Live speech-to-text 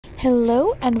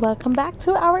Hello and welcome back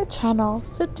to our channel.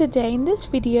 So today in this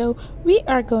video we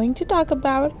are going to talk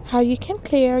about how you can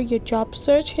clear your job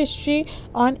search history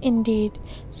on Indeed.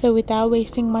 So without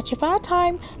wasting much of our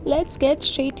time, let's get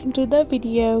straight into the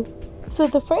video. So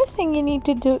the first thing you need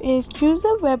to do is choose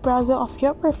a web browser of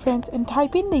your preference and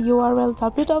type in the URL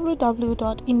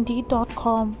www.indeed.com.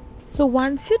 So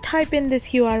once you type in this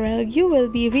URL, you will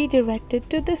be redirected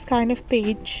to this kind of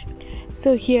page.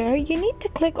 So here you need to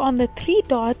click on the three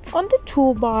dots on the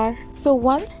toolbar. So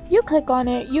once you click on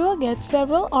it, you will get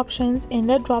several options in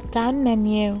the drop down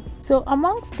menu. So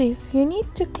amongst this, you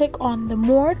need to click on the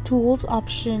more tools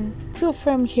option. So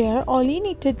from here, all you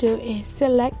need to do is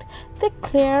select the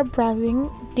clear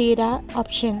browsing data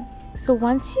option. So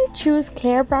once you choose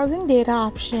clear browsing data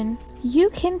option, you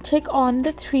can tick on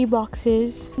the three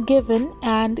boxes given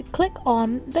and click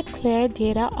on the clear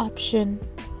data option.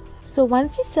 So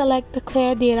once you select the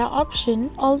clear data option,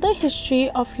 all the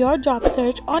history of your job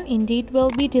search on Indeed will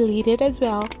be deleted as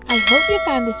well. I hope you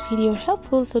found this video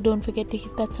helpful, so don't forget to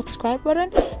hit that subscribe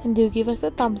button and do give us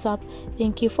a thumbs up.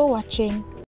 Thank you for watching.